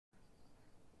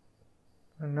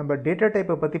நம்ம டேட்டா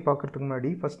டைப்பை பற்றி பார்க்குறதுக்கு முன்னாடி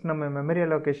ஃபஸ்ட் நம்ம மெமரி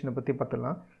அலோகேஷனை பற்றி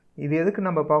பார்த்துடலாம். இது எதுக்கு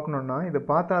நம்ம பார்க்கணுன்னா, இதை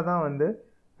பார்த்தா தான் வந்து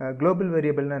குளோபல்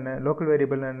வேரியபிள்னு என்ன, லோக்கல்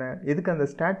வேரியபிள்னு என்ன, எதுக்கு அந்த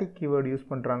ஸ்டாட்டிக் கீவேர்டு யூஸ்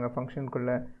பண்ணுறாங்க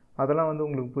ஃபங்க்ஷனுக்குள்ளே, அதெல்லாம் வந்து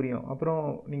உங்களுக்கு புரியும். அப்புறம்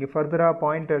நீங்கள் ஃபர்தராக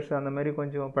பாயிண்டர்ஸ் அந்த மாதிரி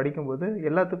கொஞ்சம் படிக்கும்போது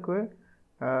எல்லாத்துக்கும்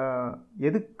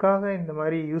எதுக்காக இந்த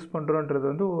மாதிரி யூஸ் பண்ணுறோன்றது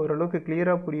வந்து ஓரளவுக்கு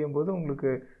கிளியராக புரியும் போது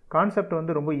உங்களுக்கு கான்செப்ட்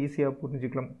வந்து ரொம்ப ஈஸியாக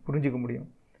புரிஞ்சிக்க முடியும்.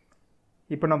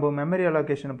 இப்போ நம்ம மெமரி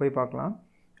அலோகேஷனை போய் பார்க்கலாம்.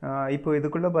 இப்போ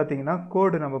இதுக்குள்ளே பார்த்தீங்கன்னா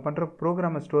கோடு நம்ம பண்ணுற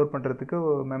ப்ரோக்ராமை ஸ்டோர் பண்ணுறதுக்கு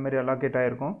மெமரி அலோகேட்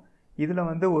ஆகிருக்கும். இதில்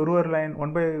வந்து ஒரு லைன்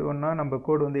 1 by 1 நம்ம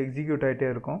கோடு வந்து எக்ஸிக்யூட் ஆகிட்டே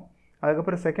இருக்கும்.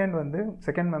 அதுக்கப்புறம்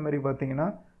செகண்ட் மெமரி பார்த்தீங்கன்னா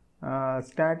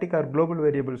static R global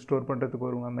variable store பண்ணுறதுக்கு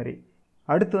ஒரு மெமரி.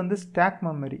 அடுத்து வந்து ஸ்டாக்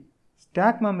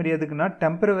மெமரி எதுக்குன்னா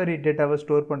டெம்பரவரி டேட்டாவை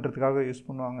ஸ்டோர் பண்ணுறதுக்காக யூஸ்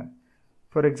பண்ணுவாங்க.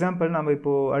 ஃபார் எக்ஸாம்பிள் நம்ம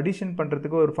இப்போது அடிஷன்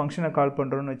பண்ணுறதுக்கு ஒரு ஃபங்க்ஷனை கால்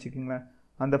பண்ணுறோன்னு வச்சுக்கோங்களேன்.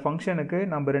 அந்த ஃபங்க்ஷனுக்கு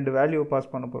நம்ம 2 வேல்யூவை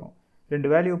பாஸ் பண்ண போகிறோம். 2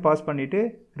 வேல்யூ பாஸ் பண்ணிவிட்டு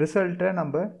ரிசல்ட்டை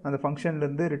நம்ம அந்த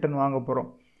ஃபங்க்ஷன்லேருந்து ரிட்டன் வாங்க போகிறோம்.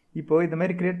 இப்போது இந்த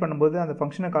மாதிரி க்ரியேட் பண்ணும்போது அந்த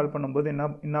ஃபங்க்ஷனை கால் பண்ணும்போது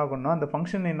என்ன ஆகும்னா, அந்த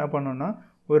ஃபங்க்ஷன் என்ன பண்ணோன்னா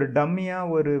ஒரு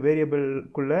டம்மியாக ஒரு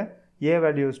வேரியபிள்குள்ளே ஏ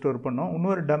வேல்யூ ஸ்டோர் பண்ணோம்,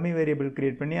 இன்னொரு டம்மி வேரியபிள்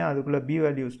க்ரியேட் பண்ணி அதுக்குள்ளே பி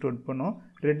வேல்யூ ஸ்டோர் பண்ணோம்,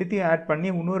 ரெண்டுத்தையும் ஆட் பண்ணி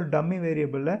இன்னொரு டம்மி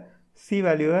வேரியபிளில் சி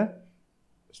வேல்யூவை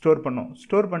ஸ்டோர்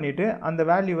பண்ணிவிட்டு அந்த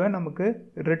வேல்யூவை நமக்கு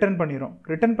ரிட்டர்ன்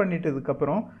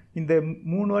பண்ணிட்டதுக்கப்புறம் இந்த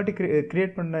 3 வாட்டி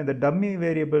க்ரியேட் பண்ண இந்த டம்மி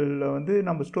வேரியபிளில் வந்து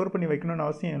நம்ம ஸ்டோர் பண்ணி வைக்கணும்னு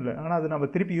அவசியம் இல்லை. ஆனால் அது நம்ம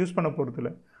திருப்பி யூஸ் பண்ண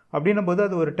போகிறதில்ல. அப்படின்னும் போது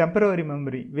அது ஒரு டெம்பரவரி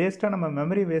மெமரி. வேஸ்ட்டாக நம்ம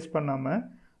மெமரி வேஸ்ட் பண்ணாமல்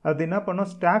அது என்ன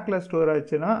பண்ணோம், ஸ்டாக்கில் ஸ்டோர்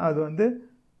ஆச்சுன்னா அது வந்து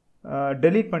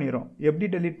டெலீட் பண்ணிடும். எப்படி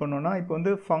டெலீட் பண்ணோன்னா, இப்போ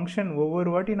வந்து ஃபங்க்ஷன் ஒவ்வொரு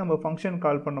வாட்டி நம்ம ஃபங்க்ஷன்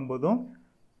கால் பண்ணும்போதும்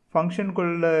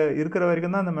ஃபங்க்ஷனுக்குள்ளே இருக்கிற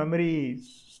வரைக்கும் தான் அந்த மெமரி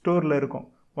ஸ்டோரில் இருக்கும்.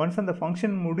 ஒன்ஸ் அந்த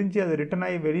ஃபங்க்ஷன் முடிஞ்சு அது ரிட்டன்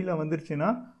ஆகி வெளியில் வந்துருச்சுன்னா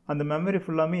அந்த மெமரி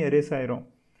ஃபுல்லாமே எரேஸ் ஆயிரும்.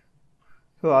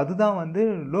 ஸோ அதுதான் வந்து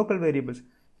லோக்கல் வேரியபிள்ஸ்.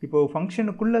 இப்போது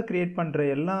ஃபங்க்ஷனுக்குள்ளே க்ரியேட் பண்ணுற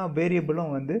எல்லா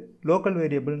வேரியபிளும் வந்து லோக்கல்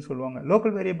வேரியபிள்னு சொல்லுவாங்க.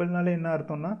 லோக்கல் வேரியபிள்னால என்ன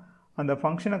அர்த்தம்னா, அந்த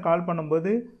ஃபங்க்ஷனை கால்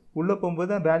பண்ணும்போது உள்ளே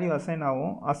போகும்போது வேல்யூ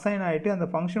அசைன் ஆகிட்டு அந்த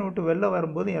ஃபங்க்ஷன் விட்டு வெளில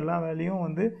வரும்போது எல்லா வேல்யூவும்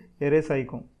வந்து எரேஸ்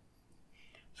ஆகிக்கும்.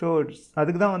 ஸோ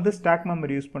அதுக்கு தான் வந்து ஸ்டாக்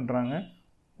மெமரி யூஸ் பண்ணுறாங்க.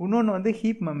 இன்னொன்று வந்து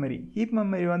ஹீப் மெமரி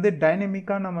வந்து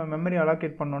டைனமிக்காக நம்ம மெமரி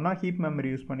அலோகேட் பண்ணோன்னா ஹீப் மெமரி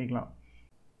யூஸ் பண்ணிக்கலாம்.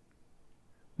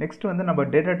 நெக்ஸ்ட் வந்து நம்ம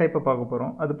டேட்டா டைப்பை பார்க்க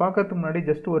போகிறோம். அது பார்க்கறதுக்கு முன்னாடி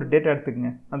ஜஸ்ட் ஒரு டேட்டா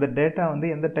எடுத்துக்கங்க. அந்த டேட்டா வந்து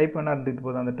எந்த டைப் வேணால் இருந்துட்டு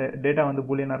போதும். அந்த டேட்டா வந்து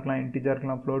பூலியனாக இருக்கலாம், இன்டிஜராக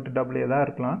இருக்கலாம், ஃப்ளோட், டபுள் எதாக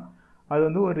இருக்கலாம். அது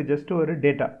வந்து ஜஸ்ட் ஒரு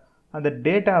டேட்டா. அந்த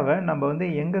டேட்டாவை நம்ம வந்து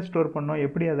எங்கே ஸ்டோர் பண்ணோம்,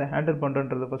 எப்படி அதை ஹேண்டில்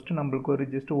பண்ணுறோன்றது ஃபஸ்ட்டு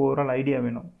நம்மளுக்கு ஜஸ்ட் ஓவரால் ஐடியா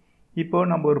வேணும். இப்போது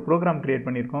நம்ம ஒரு ப்ரோக்ராம் க்ரியேட்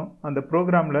பண்ணியிருக்கோம். அந்த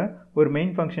ப்ரோக்ராமில் ஒரு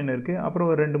மெயின் ஃபங்க்ஷன் இருக்குது, அப்புறம்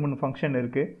ஒரு 2-3 ஃபங்க்ஷன்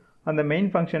இருக்குது. அந்த மெயின்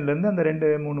ஃபங்க்ஷன்லேருந்து அந்த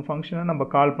 2-3 ஃபங்க்ஷனை நம்ம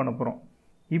கால் பண்ண போகிறோம்.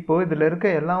 இப்போது இதில் இருக்க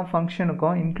எல்லா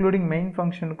ஃபங்க்ஷனுக்கும் இன்க்ளூடிங் மெயின்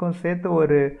ஃபங்க்ஷனுக்கும் சேர்த்து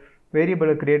ஒரு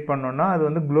வேரியபிளை க்ரியேட் பண்ணோன்னா அது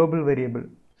வந்து குளோபல் வேரியபிள்.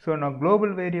 ஸோ நான்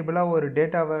குளோபல் வேரியபிளாக ஒரு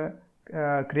டேட்டாவை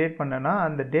க்ரியேட் பண்ணேன்னா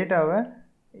அந்த டேட்டாவை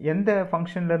எந்த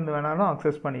ஃபங்க்ஷன்லேருந்து வேணாலும்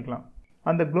அக்சஸ் பண்ணிக்கலாம்.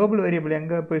 அந்த குளோபல் வேரியபிள்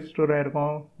எங்கே போய் ஸ்டோர்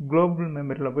ஆகிருக்கும், குளோபல்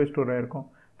மெமரியில் போய் ஸ்டோர் ஆகிருக்கும்.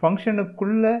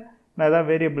 ஃபங்க்ஷனுக்குள்ளே நான் எதாவது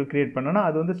வேரியபிள் க்ரியேட் பண்ணேன்னா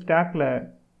அது வந்து ஸ்டாக்கில்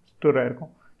ஸ்டோர்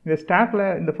ஆகிருக்கும்.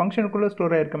 இந்த ஃபங்க்ஷனுக்குள்ளே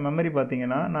ஸ்டோர் ஆகிருக்க மெமரி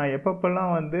பார்த்தீங்கன்னா, நான்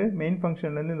எப்பப்பெல்லாம் வந்து மெயின்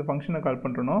ஃபங்க்ஷன்லேருந்து இந்த ஃபங்க்ஷனை கால்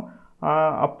பண்ணுறனோ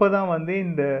அப்போ தான் வந்து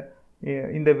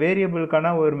இந்த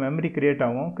வேரியபிளுக்கான ஒரு மெமரி க்ரியேட்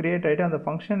ஆகிட்டு அந்த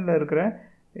ஃபங்க்ஷனில் இருக்கிற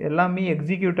எல்லாமே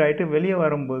எக்ஸிக்யூட் ஆகிட்டு வெளியே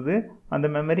வரும்போது அந்த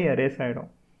மெமரி எரேஸ்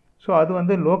ஆகிடும். ஸோ அது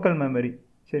வந்து லோக்கல் மெமரி.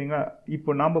 சரிங்களா?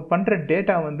 இப்போ நம்ம பண்ணுற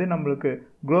டேட்டா வந்து நம்மளுக்கு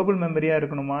குளோபல் மெமரியாக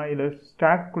இருக்கணுமா, இல்லை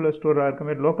ஸ்டாக்குள்ளே ஸ்டோர் ஆகிருக்க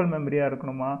மாதிரி லோக்கல் மெமரியாக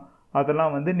இருக்கணுமா,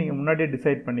 அதெல்லாம் வந்து நீங்கள் முன்னாடியே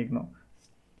டிசைட் பண்ணிக்கணும்.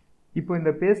 இப்போ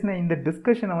இந்த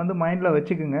டிஸ்கஷனை வந்து மைண்டில்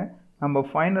வச்சுக்கோங்க. நம்ம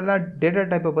ஃபைனலாக டேட்டா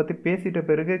டைப்பை பற்றி பேசிட்ட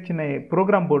பிறகு சின்ன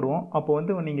ப்ரோக்ராம் போடுவோம். அப்போ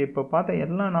வந்து நீங்கள் இப்போ பார்த்த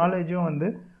எல்லா நாலேஜும் வந்து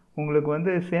உங்களுக்கு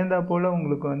வந்து சேர்ந்தா போல்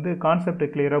உங்களுக்கு வந்து கான்செப்டை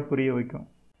கிளியராக புரிய வைக்கும்.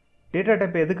 டேட்டா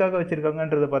டைப் எதுக்காக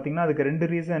வச்சுருக்காங்கன்றதை பார்த்தீங்கன்னா அதுக்கு 2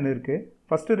 ரீசன் இருக்குது.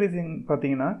 ஃபஸ்ட்டு ரீசன்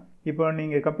பார்த்தீங்கன்னா, இப்போ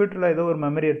நீங்கள் கம்ப்யூட்டரில் ஏதோ ஒரு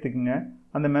மெமரி எடுத்துக்கோங்க.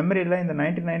 அந்த மெமரியில் இந்த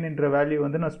 99 வேல்யூ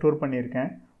வந்து நான் ஸ்டோர்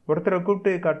பண்ணியிருக்கேன். ஒருத்தரை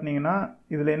கூப்பிட்டு காட்டினீங்கன்னா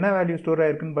இதில் என்ன வேல்யூ ஸ்டோர்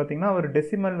ஆகிருக்குன்னு பார்த்தீங்கன்னா ஒரு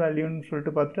டெசிமல் வேல்யூன்னு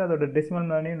சொல்லிட்டு பார்த்துட்டு அதோட டெசிமல்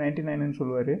வேல்யூ 99ன்னு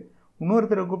சொல்லுவார்.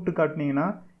 இன்னொருத்தரை கூப்பிட்டு காட்டினீங்கன்னா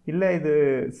இல்லை இது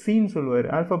சீன்னு சொல்லுவார்,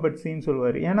 ஆல்ஃபாபெட் சீன்னு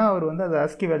சொல்லுவார். ஏன்னா அவர் வந்து அதை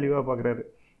ஆஸ்கி வேல்யூவாக பார்க்குறாரு.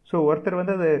 ஸோ ஒருத்தர்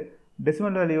வந்து அது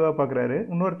டெசிமல் வேல்யூவாக பார்க்குறாரு,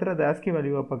 இன்னொருத்தர் அதை ஆஸ்கி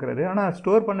வேல்யூவாக பார்க்குறாரு. ஆனால்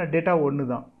ஸ்டோர் பண்ண டேட்டா ஒன்று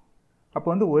தான். அப்போ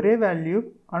வந்து ஒரே வேல்யூ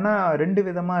ஆனால் 2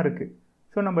 விதமாக இருக்குது.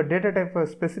 ஸோ நம்ம டேட்டா டைப்பை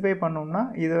ஸ்பெசிஃபை பண்ணோம்னா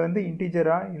இதை வந்து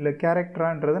இன்டிஜரா இல்லை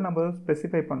கேரக்டரான்றதை நம்ம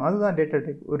ஸ்பெசிஃபை பண்ணோம். அதுதான் டேட்டா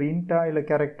டைப். ஒரு இன்ட்டா இல்லை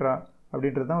கேரக்டரா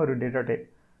அப்படின்றது தான் ஒரு டேட்டா டைப்.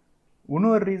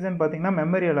 இன்னொரு ரீசன் பார்த்திங்கன்னா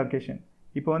மெமரி அலோகேஷன்.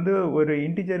 இப்போ வந்து ஒரு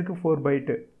இன்டிஜருக்கு 4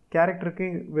 பைட்டு, கேரக்டருக்கு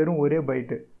வெறும் 1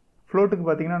 பைட்டு, ஃப்ளோட்டுக்கு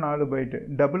பார்த்திங்கன்னா 4 பைட்டு,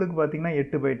 டபுளுக்கு பார்த்திங்கன்னா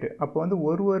 8 பைட்டு. அப்போ வந்து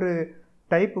ஒரு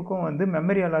டைப்புக்கும் வந்து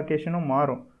மெமரி அலோகேஷனும்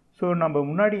மாறும். ஸோ நம்ம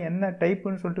முன்னாடி என்ன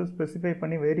டைப்புன்னு சொல்லிட்டு ஸ்பெசிஃபை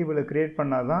பண்ணி வேரியபிளை க்ரியேட்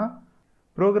பண்ணால் தான்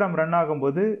ப்ரோக்ராம் ரன்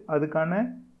ஆகும்போது அதுக்கான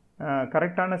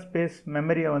கரெக்டான ஸ்பேஸ்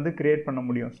மெமரியை வந்து க்ரியேட் பண்ண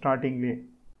முடியும் ஸ்டார்டிங்லேயே.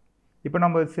 இப்போ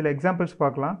நம்ம சில எக்ஸாம்பிள்ஸ்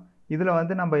பார்க்கலாம். இதில்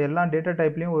வந்து நம்ம எல்லா டேட்டா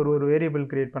டைப்லேயும் ஒரு வேரியபிள்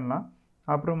க்ரியேட் பண்ணலாம்.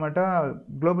 அப்புறமேட்டா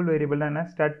குளோபல் வேரியபிள்னா என்ன,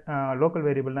 லோக்கல்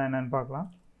வேரியபிள்னா என்னன்னு பார்க்கலாம்.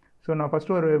 ஸோ நான்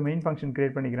ஃபஸ்ட்டு ஒரு மெயின் ஃபங்க்ஷன்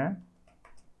க்ரியேட் பண்ணிக்கிறேன்.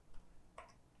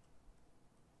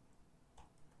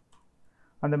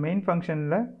 அந்த மெயின்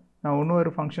ஃபங்க்ஷனில் நான் இன்னொரு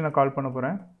ஃபங்க்ஷனை கால் பண்ண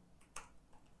போகிறேன்.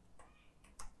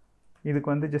 இதுக்கு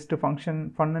வந்து ஜஸ்ட்டு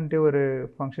ஃபன்னுன்ட்டு ஒரு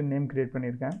ஃபங்க்ஷன் நேம் க்ரியேட்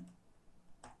பண்ணியிருக்கேன்.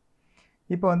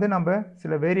 இப்போ வந்து நம்ம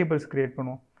சில வேரியபிள்ஸ் க்ரியேட்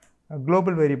பண்ணுவோம்.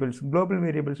 குளோபல்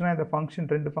வேரியபிள்ஸ்னால் இந்த ஃபங்க்ஷன்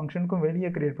 2 ஃபங்க்ஷனுக்கும் வெளியே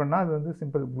க்ரியேட் பண்ணால் அது வந்து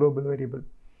சிம்பிள் குளோபல் வேரியபிள்.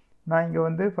 நான் இங்கே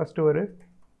வந்து ஃபஸ்ட்டு ஒரு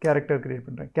கேரக்டர் க்ரியேட்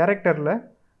பண்ணுறேன்.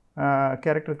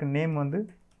 கேரக்டருக்கு நேம் வந்து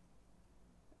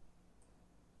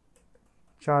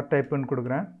சார் டைப்புன்னு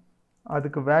கொடுக்குறேன்.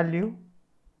 அதுக்கு வேல்யூ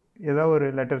ஏதாவது ஒரு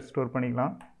லெட்டர் ஸ்டோர்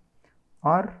பண்ணிக்கலாம்.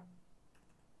 ஆர்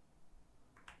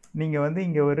நீங்கள் வந்து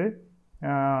இங்கே ஒரு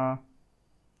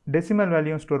டெசிமல்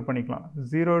வேல்யூவும் ஸ்டோர் பண்ணிக்கலாம்.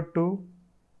 0 to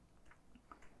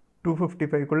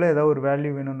 255க்குள்ளே ஏதாவது ஒரு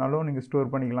வேல்யூ வேணும்னாலும் நீங்கள்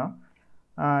ஸ்டோர் பண்ணிக்கலாம்.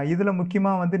 இதில்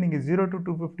முக்கியமாக வந்து நீங்கள் 0 to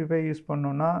 255 யூஸ்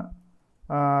பண்ணோன்னா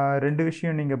 2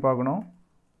 விஷயம் நீங்கள் பார்க்கணும்.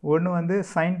 ஒன்று வந்து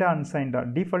சைன்டா அன்சைன்டா.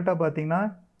 டிஃபால்ட்டாக பார்த்தீங்கன்னா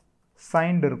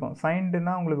சைன்டு இருக்கும்.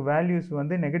 சைன்டுனா உங்களுக்கு வேல்யூஸ்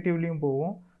வந்து நெகட்டிவ்லேயும்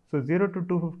போகும். ஸோ 0 to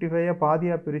 255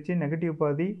 பாதியாக பிரித்து நெகட்டிவ்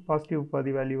பாதி பாசிட்டிவ்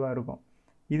பாதி வேல்யூவாக இருக்கும்.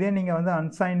 இதே நீங்கள் வந்து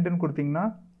அன்சைன்டுன்னு கொடுத்தீங்கன்னா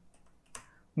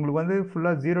உங்களுக்கு வந்து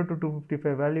ஃபுல்லாக 0 to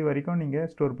 255 வேல்யூ வரைக்கும் நீங்கள்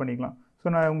ஸ்டோர் பண்ணிக்கலாம். ஸோ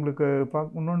நான் உங்களுக்கு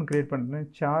இன்னொன்று க்ரியேட் பண்ணுறேன்.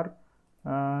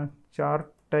 சார்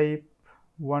டைப்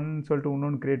 1 சொல்லிட்டு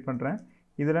இன்னொன்று க்ரியேட் பண்ணுறேன்.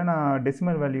 இதில் நான்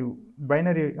decimal value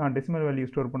decimal value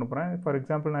store பண்ண போகிறேன். ஃபார்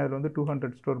எக்ஸாம்பிள் நான் இதில் வந்து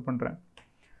 200 ஸ்டோர் பண்ணுறேன்.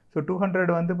 ஸோ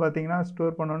 200 வந்து பார்த்தீங்கன்னா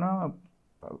ஸ்டோர் பண்ணோன்னா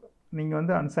நீங்கள்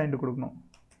வந்து அன்சைன்டு கொடுக்கணும்.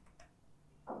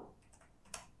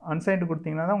 அன்சைன்டு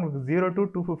கொடுத்தீங்கன்னா தான் உங்களுக்கு 0 to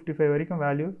 255 வரைக்கும்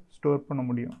வேல்யூ ஸ்டோர் பண்ண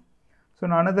முடியும். ஸோ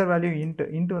நான் அனதர் வேல்யூ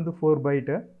இன்ட்டு வந்து 4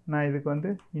 பைட்டு. நான் இதுக்கு வந்து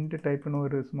இன்ட்டு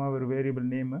டைப்புன்னு சும்மா ஒரு வேரியபிள்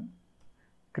நேமு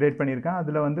க்ரியேட் பண்ணியிருக்கேன்.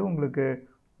 அதில் வந்து உங்களுக்கு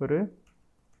ஒரு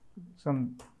சம்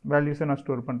வேல்யூஸை நான்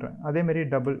ஸ்டோர் பண்ணுறேன். அதேமாரி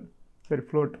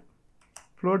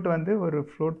ஃப்ளோட் வந்து ஒரு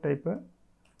ஃப்ளோட் டைப்பு.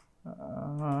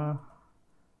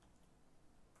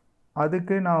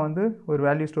 அதுக்கு நான் வந்து ஒரு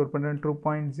வேல்யூ ஸ்டோர் பண்ணுறேன்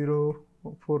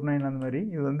 2.049 அந்த மாதிரி.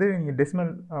 இது வந்து நீங்கள்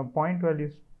டெசிமல் பாயிண்ட்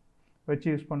வேல்யூஸ் வச்சு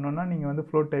யூஸ் பண்ணோன்னா நீங்கள் வந்து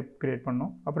ஃப்ளோட் டைப் க்ரியேட்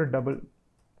பண்ணணும். அப்புறம்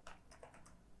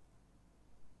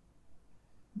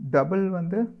டபுள்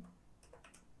வந்து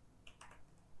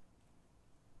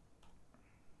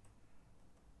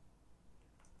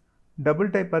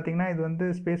டபுள் டைப் பார்த்தீங்கன்னா இது வந்து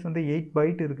ஸ்பேஸ் வந்து 8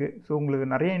 பைட் இருக்குது. ஸோ உங்களுக்கு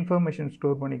நிறைய இன்ஃபர்மேஷன்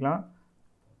ஸ்டோர் பண்ணிக்கலாம்.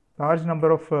 லார்ஜ்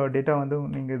நம்பர் ஆஃப் டேட்டா வந்து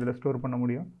நீங்கள் இதில் ஸ்டோர் பண்ண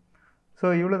முடியும். ஸோ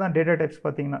இவ்வளோ தான் டேட்டா டைப்ஸ்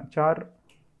பார்த்தீங்கன்னா சார்,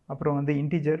 அப்புறம் வந்து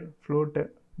இன்டிஜர், ஃப்ளோட்டு,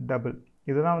 டபுள்.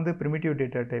 இதுதான் வந்து ப்ரிமிட்டிவ்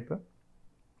டேட்டா டைப்பு.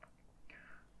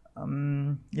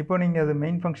 இப்போ நீங்கள் அது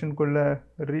மெயின் ஃபங்க்ஷனுக்குள்ளே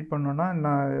ரீட் பண்ணோன்னா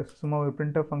நான் சும்மா ஒரு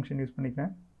printf ஃபங்க்ஷன் யூஸ்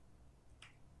பண்ணிக்கிறேன்.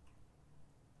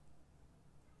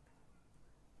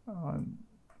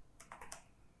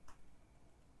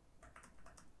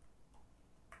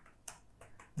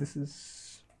 This is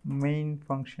main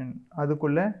function.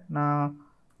 அதுக்குள்ளே நான்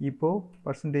இப்போது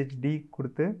 %d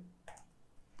கொடுத்து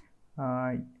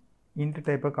இன்ட்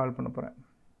டைப்பை கால் பண்ண போகிறேன்.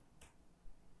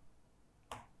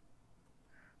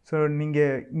 ஸோ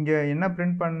நீங்கள் இங்கே என்ன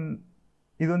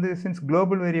இது வந்து சின்ஸ்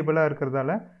குளோபல் வேரியபிளாக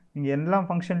இருக்கிறதால நீங்கள் எல்லா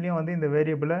ஃபங்க்ஷன்லேயும் வந்து இந்த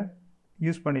வேரியபிளை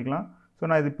யூஸ் பண்ணிக்கலாம். ஸோ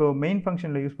நான் இது இப்போ மெயின்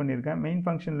ஃபங்க்ஷனில் யூஸ் பண்ணியிருக்கேன். மெயின்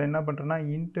ஃபங்க்ஷனில் என்ன பண்ணுறேன்னா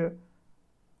இன்ட்டு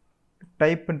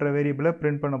டைப்புன்ற வேரியபிளை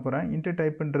பிரிண்ட் பண்ண போகிறேன். இன்ட்டு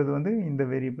டைப்புன்றது வந்து இந்த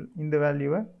வேரியபிள், இந்த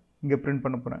வேல்யூவை இங்கே பிரிண்ட்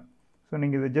பண்ண போகிறேன். ஸோ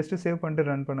நீங்கள் இதை ஜஸ்ட்டு சேவ் பண்ணிட்டு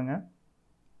ரன் பண்ணுங்கள்.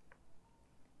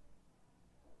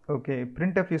 ஓகே,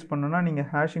 printf யூஸ் பண்ணோன்னா நீங்கள்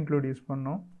ஹேஷ் இன்க்ளூட் யூஸ்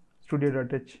பண்ணணும்.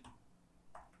 studio.h.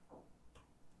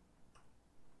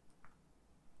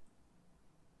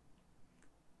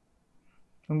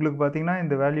 உங்களுக்கு பார்த்தீங்கன்னா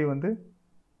இந்த வேல்யூ வந்து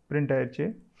பிரிண்ட் ஆயிடுச்சு.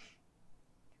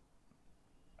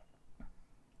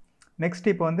 நெக்ஸ்ட்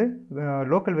இப்போ வந்து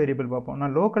லோக்கல் வேரியபிள் பார்ப்போம்.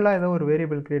 நான் லோக்கலாக ஏதோ ஒரு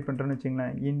வேரியபிள் க்ரியேட் பண்ணுறேன்னு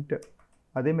வச்சிங்களேன். இன்ட்டு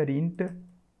அதேமாதிரி இன்ட்டு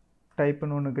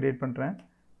டைப்புன்னு ஒன்று க்ரியேட்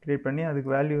பண்ணி அதுக்கு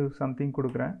வேல்யூ சம்திங்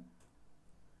கொடுக்குறேன்.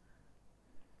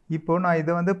 இப்போது நான்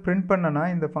இதை வந்து பிரிண்ட் பண்ணேன்னா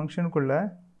இந்த ஃபங்க்ஷனுக்குள்ளே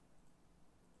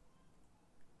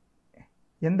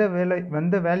எந்த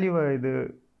வேல்யூவை இது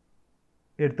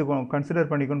கன்சிடர்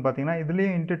பண்ணிக்கோன்னு பார்த்தீங்கன்னா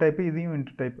இதுலேயும் இன்ட்டு டைப்பு, இதையும்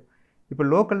இன்ட்டு டைப்பு. இப்போ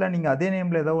லோக்கலில் நீங்கள் அதே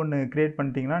நேமில் ஏதோ ஒன்று க்ரியேட்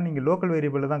பண்ணிட்டீங்கன்னா நீங்கள் லோக்கல்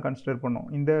வேரியபிளை தான் கன்சிடர் பண்ணணும்.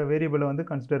 இந்த வேரியபிளை வந்து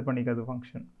கன்சிடர் பண்ணிக்காது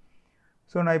ஃபங்க்ஷன்.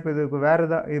 ஸோ நான் இப்போ இதுக்கு வேறு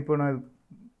இப்போ நான்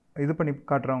இது பண்ணி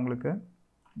காட்டுறேன் உங்களுக்கு.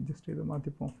 ஜஸ்ட் இதை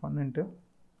மாற்றிப்போம் ஃபன்னுன்ட்டு.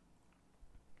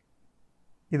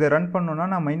 இதை ரன் பண்ணோன்னா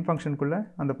நான் மெயின் ஃபங்க்ஷனுக்குள்ளே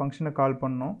அந்த ஃபங்க்ஷனை கால்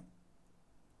பண்ணணும்.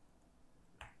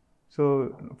 ஸோ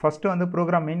ஃபஸ்ட்டு வந்து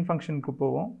ப்ரோக்ராம் மெயின் ஃபங்க்ஷனுக்கு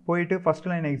போவோம், போயிட்டு ஃபஸ்ட்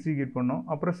லைனை எக்ஸிக்யூட் பண்ணோம்,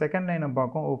 அப்புறம் செகண்ட் லைனை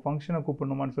பார்க்கும், ஃபங்க்ஷனை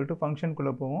கூப்பிடணுமான்னு சொல்லிட்டு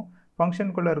ஃபங்க்ஷனுக்குள்ளே போவோம்,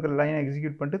 ஃபங்க்ஷனுக்குள்ளே இருக்கிற லைனை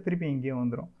எக்ஸிக்யூட் பண்ணிட்டு திருப்பி இங்கேயே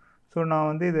வந்துடும். ஸோ நான்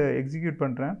வந்து இதை எக்ஸிக்யூட்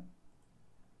பண்ணுறேன்.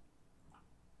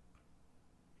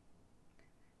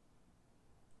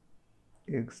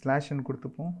 ஸ்லாஷன்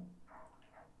கொடுத்துப்போம்,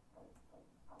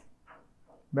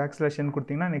 பேக்ஸ்லாஷன்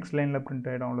கொடுத்தீங்கன்னா நெக்ஸ்ட் லைனில் பிரிண்ட்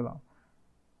ஆகிடும், அவ்வளோதான்.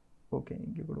 ஓகே,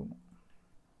 இங்கே கொடுவோம்.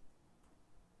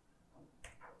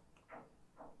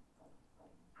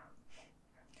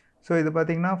 ஸோ இது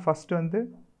பார்த்திங்கன்னா ஃபஸ்ட்டு வந்து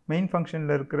மெயின்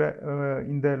ஃபங்க்ஷனில் இருக்கிற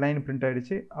இந்த லைன் பிரிண்ட்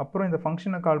ஆகிடுச்சு. அப்புறம் இந்த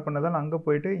ஃபங்க்ஷனை கால் பண்ணதால் அங்கே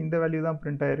போயிட்டு இந்த வேல்யூ தான்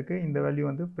பிரிண்ட் ஆகிருக்கு, இந்த வேல்யூ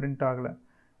வந்து பிரிண்ட் ஆகலை.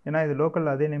 ஏன்னா இது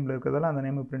லோக்கலில் அதே நேமில் இருக்கிறதால அந்த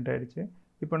நேம் பிரிண்ட் ஆகிடுச்சு.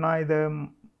 இப்போ நான்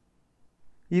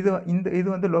இது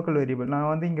வந்து லோக்கல் வேரியபிள். நான்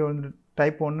வந்து இங்கே வந்து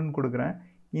டைப் 1ன்னு கொடுக்குறேன்.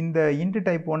 இந்த இன்ட்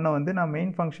டைப் 1 வந்து நான்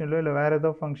மெயின் ஃபங்க்ஷன்லையோ இல்லை வேறு ஏதோ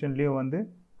ஃபங்க்ஷன்லேயோ வந்து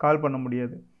கால் பண்ண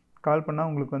முடியாது. கால் பண்ணால்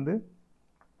உங்களுக்கு வந்து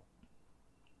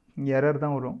எரர்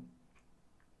தான் வரும்.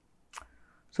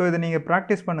 ஸோ இதை நீங்கள்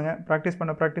ப்ராக்டிஸ் பண்ணுங்கள். ப்ராக்டிஸ்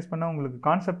பண்ண உங்களுக்கு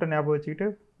கான்செப்டை ஞாபகம் வச்சுக்கிட்டு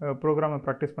ப்ரோக்ராமை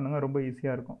ப்ராக்டிஸ் பண்ணுங்கள். ரொம்ப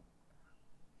ஈஸியாக இருக்கும்.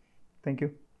 தேங்க்யூ.